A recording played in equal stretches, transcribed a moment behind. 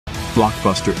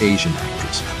blockbuster Asian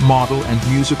actress, model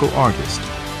and musical artist,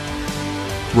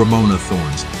 Ramona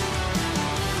Thorns.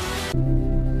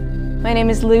 My name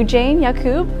is Lujane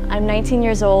Yacoub. I'm 19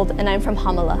 years old and I'm from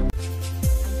Hamala.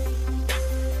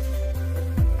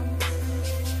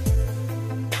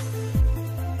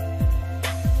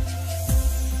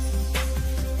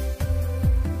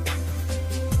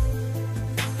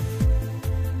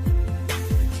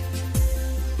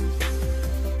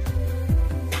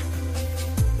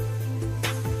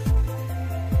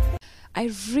 I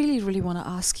really want to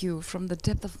ask you from the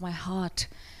depth of my heart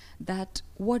that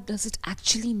what does it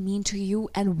actually mean to you,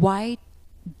 and why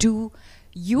do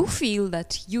you feel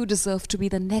that you deserve to be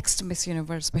the next Miss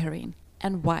Universe Bahrain,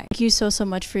 and why? Thank you so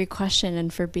much for your question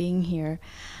and for being here.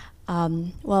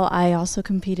 Well, I also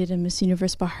competed in Miss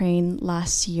Universe Bahrain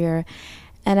last year,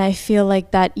 and I feel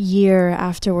like that year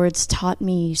afterwards taught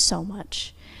me so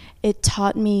much. It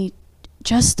taught me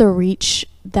just the reach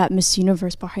that Miss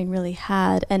Universe Bahrain really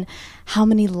had and how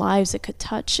many lives it could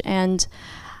touch. And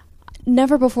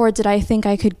never before did I think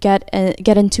I could get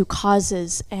into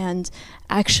causes and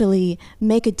actually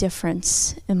make a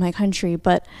difference in my country.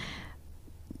 But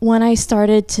when I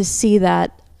started to see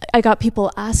that, I got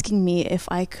people asking me if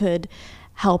I could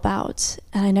help out,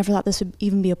 and I never thought this would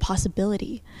even be a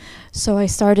possibility. So I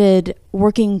started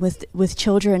working with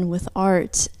children with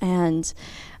art and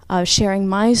sharing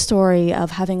my story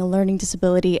of having a learning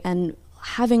disability and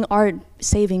having art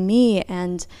saving me,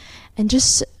 and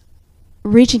just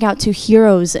reaching out to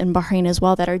heroes in Bahrain as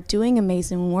well that are doing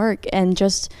amazing work, and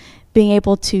just being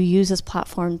able to use this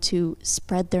platform to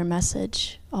spread their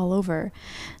message all over.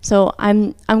 So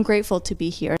I'm grateful to be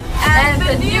here. And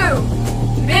the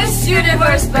new Miss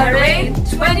Universe Bahrain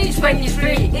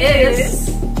 2023 is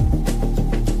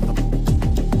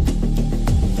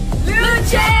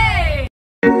Lujane!